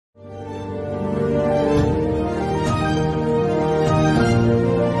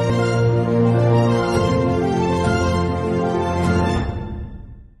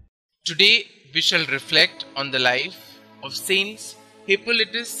we shall reflect on the life of Saints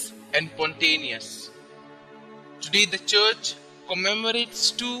Hippolytus and Pontianus. Today the Church commemorates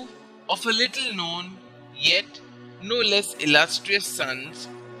two of a little known yet no less illustrious sons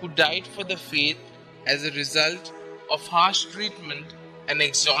who died for the faith as a result of harsh treatment and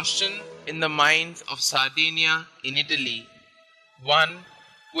exhaustion in the mines of Sardinia in Italy. One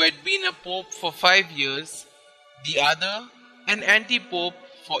who had been a pope for 5 years, the other an anti-pope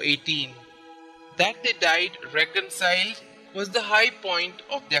for 18. That they died reconciled was the high point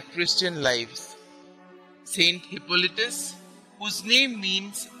of their Christian lives. Saint Hippolytus, whose name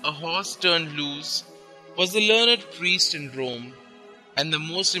means a horse turned loose, was a learned priest in Rome and the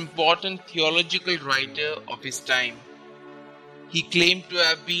most important theological writer of his time. He claimed to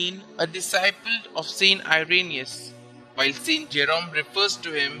have been a disciple of Saint Irenaeus, while Saint Jerome refers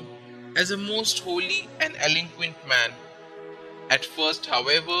to him as a most holy and eloquent man. At first,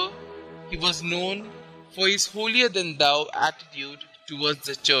 however, he was known for his holier-than-thou attitude towards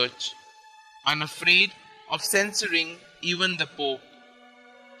the Church, unafraid of censoring even the Pope.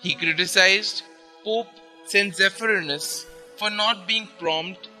 He criticized Pope St. Zephyrinus for not being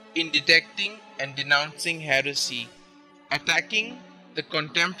prompt in detecting and denouncing heresy, attacking the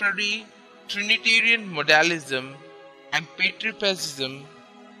contemporary Trinitarian modalism and patripacism.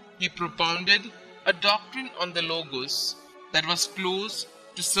 He propounded a doctrine on the Logos that was close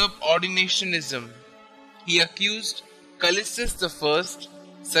to subordinationism. He accused Callistus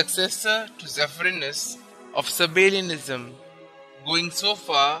I, successor to Zephyrinus, of Sabellianism, going so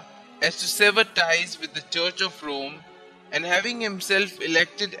far as to sever ties with the Church of Rome and having himself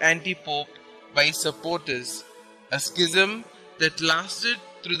elected anti-pope by his supporters, a schism that lasted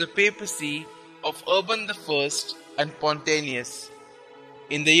through the papacy of Urban I and Pontianus.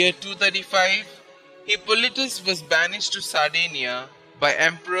 In the year 235, Hippolytus was banished to Sardinia by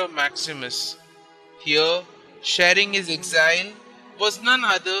Emperor Maximus. Here, sharing his exile, was none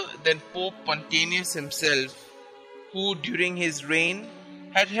other than Pope Pontianus himself, who during his reign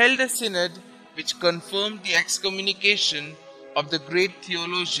had held a synod which confirmed the excommunication of the great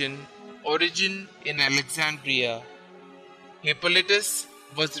theologian Origen in Alexandria. Hippolytus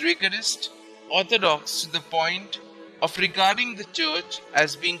was rigorist, orthodox to the point of regarding the Church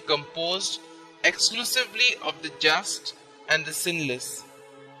as being composed exclusively of the just and the sinless,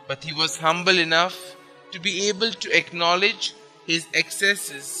 but he was humble enough to be able to acknowledge his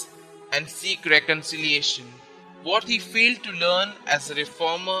excesses and seek reconciliation. What he failed to learn as a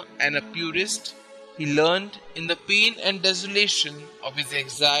reformer and a purist, he learned in the pain and desolation of his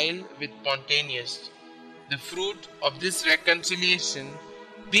exile with Pontianus. The fruit of this reconciliation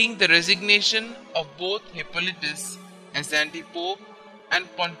being the resignation of both Hippolytus as anti-pope and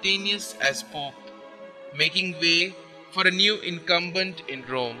Pontianus as pope, making way for a new incumbent in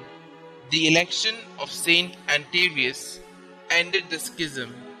Rome. The election of Saint Antarius ended the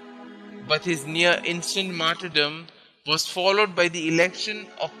schism, but his near instant martyrdom was followed by the election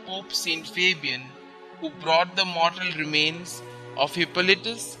of Pope Saint Fabian, who brought the mortal remains of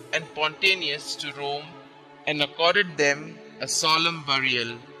Hippolytus and Pontianus to Rome and accorded them a solemn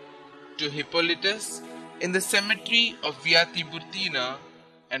burial. To Hippolytus in the cemetery of Via Tiburtina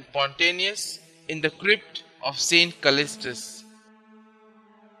and Pontianus in the crypt of Saint Callistus.